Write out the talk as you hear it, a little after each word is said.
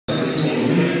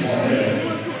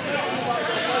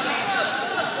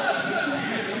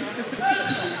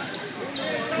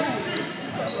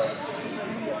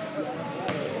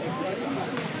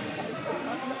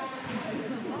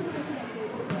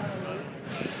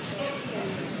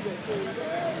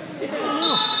Let's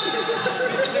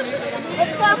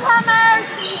go, Comers!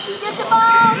 Get the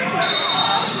ball!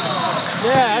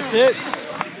 Yeah, that's it.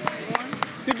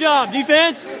 Good job,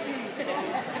 defense.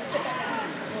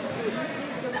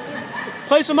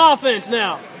 Play some offense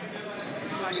now.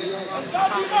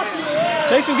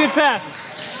 Take some good passes.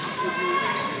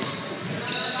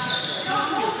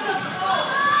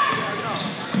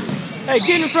 Hey,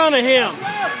 get in front of him.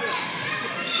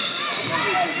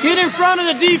 Get in front of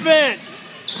the defense.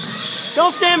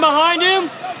 Don't stand behind him.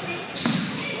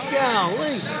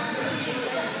 Golly.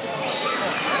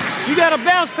 You got to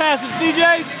bounce pass it,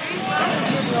 CJ.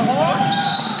 Come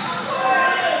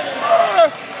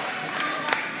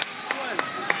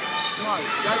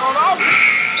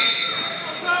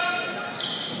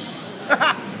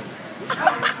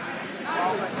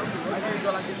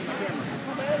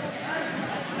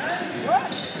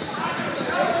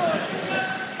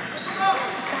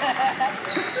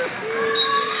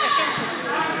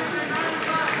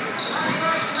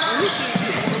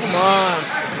on.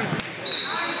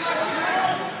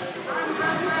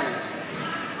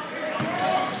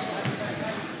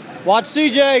 Watch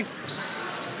CJ.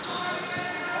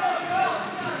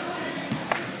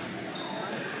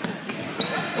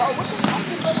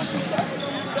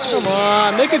 Come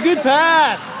on, make a good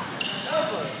pass.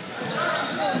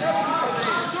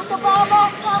 Get the ball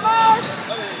back, Comers!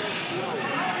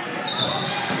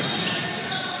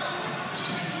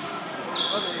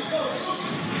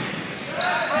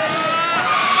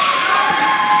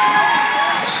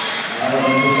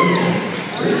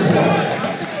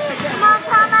 Come on,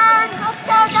 Comers! Let's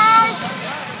go, guys!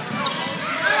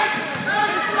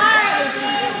 Be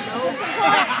smart!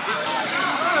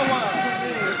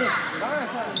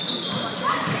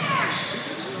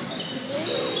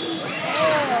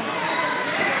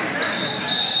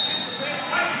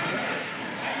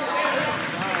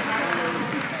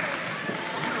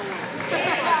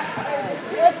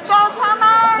 Let's go,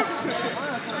 Comers!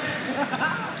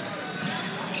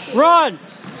 Run.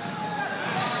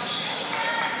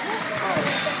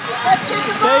 Let's get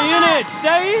the ball Stay in back. it.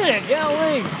 Stay in it.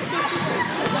 Golly.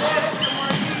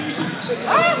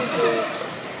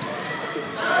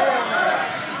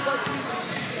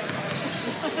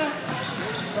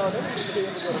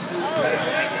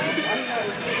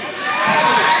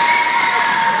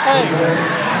 Hey.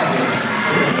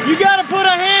 You got to put a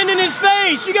hand in his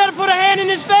face. You got to put a hand in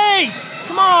his face.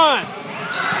 Come on.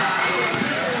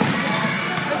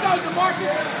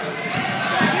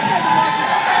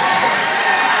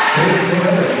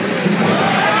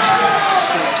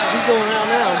 He's going out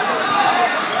now.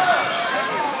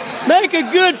 Make a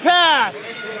good pass.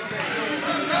 Let's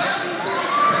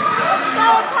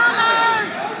go,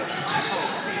 Comers!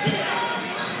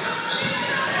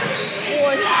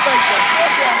 Boy, he's like the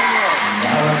fuck out of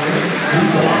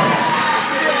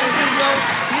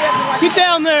Get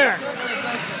down there.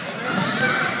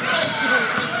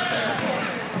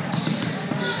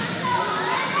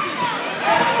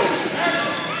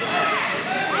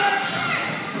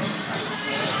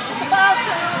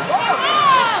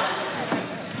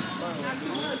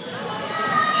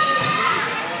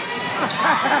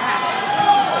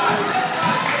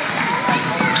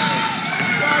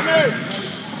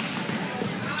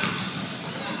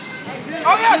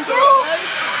 Oh yeah, shoot!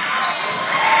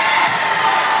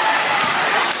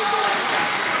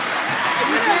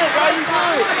 You did, bro. You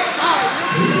did.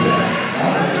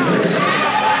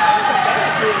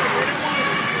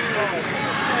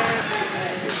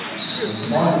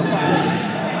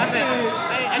 I said,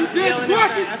 I did yelling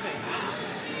at him. I said,